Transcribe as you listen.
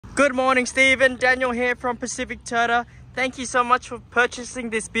Good morning, Stephen. Daniel here from Pacific Toyota. Thank you so much for purchasing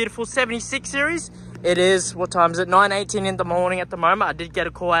this beautiful 76 series. It is, what time is it? 9:18 in the morning at the moment. I did get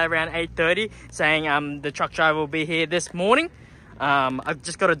a call around 8:30 saying the truck driver will be here this morning. I've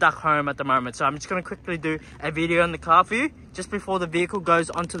just got to duck home at the moment, so I'm just going to quickly do a video on the car for you just before the vehicle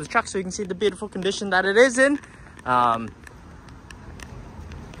goes onto the truck so you can see the beautiful condition that it is in.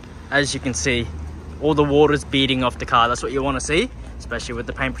 As you can see, all the water's beating off the car. That's what you want to see, especially with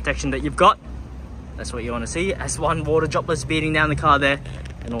the paint protection that you've got. That's what you want to see, as one water droplet's beating down the car there,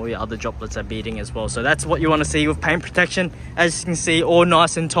 and all your other droplets are beating as well. So that's what you want to see with paint protection. As you can see, all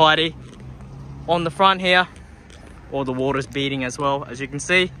nice and tidy on the front here. All the water's beating as well, as you can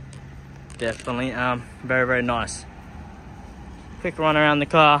see. Definitely very, very nice. Quick run around the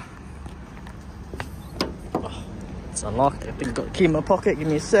car. Oh, it's unlocked. I think I've got the key in my pocket. Give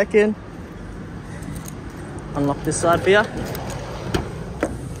me a second. Unlock this side for you.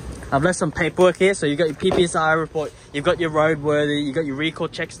 I've left some paperwork here. So you've got your PPSI report, you've got your roadworthy, you've got your recall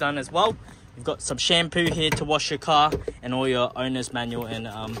checks done as well. You've got some shampoo here to wash your car, and all your owner's manual and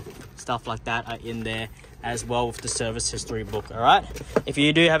stuff like that are in there as well with the service history book. All right, if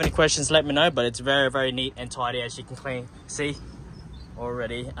you do have any questions, let me know, but it's very, very neat and tidy, as you can see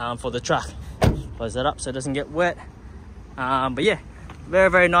already for the truck. Close that up so it doesn't get wet. But yeah, very,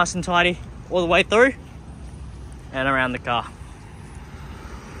 very nice and tidy all the way through and around the car.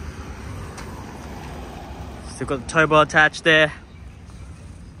 Still got the tow bar attached there,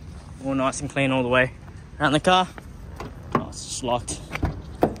 all nice and clean all the way around the car. Oh, it's just locked.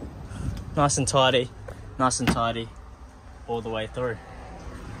 Nice and tidy all the way through.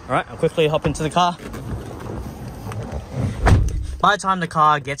 All right, I'll quickly hop into the car. By the time the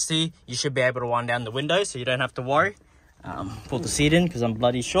car gets to you, you should be able to wind down the window so you don't have to worry. Pull the seat in because I'm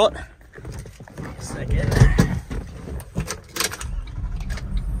bloody short. A second.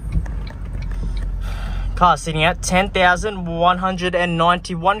 Car sitting at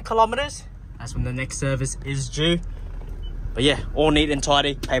 10,191 kilometers. That's when the next service is due. But yeah, all neat and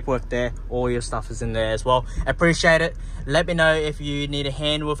tidy, paperwork there, all your stuff is in there as well. Appreciate it. Let me know if you need a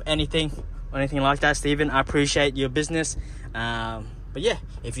hand with anything or anything like that, Stephen. I appreciate your business. But yeah,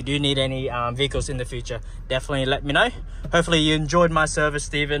 if you do need any vehicles in the future, definitely let me know. Hopefully you enjoyed my service,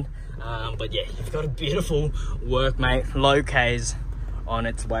 Stephen. But yeah, you've got a beautiful Workmate low Ks on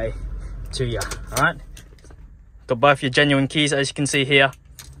its way to you. All right, got both your genuine keys, as you can see here.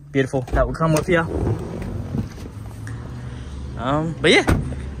 Beautiful, that will come with you. But yeah,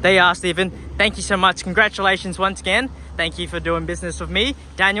 there you are, Stephen. Thank you so much. Congratulations once again. Thank you for doing business with me,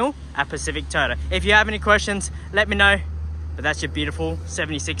 Daniel, at Pacific Toyota. If you have any questions, let me know. But that's your beautiful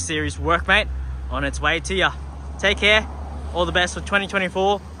 76 series Workmate on its way to you. Take care. All the best for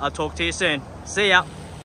 2024. I'll talk to you soon. See ya.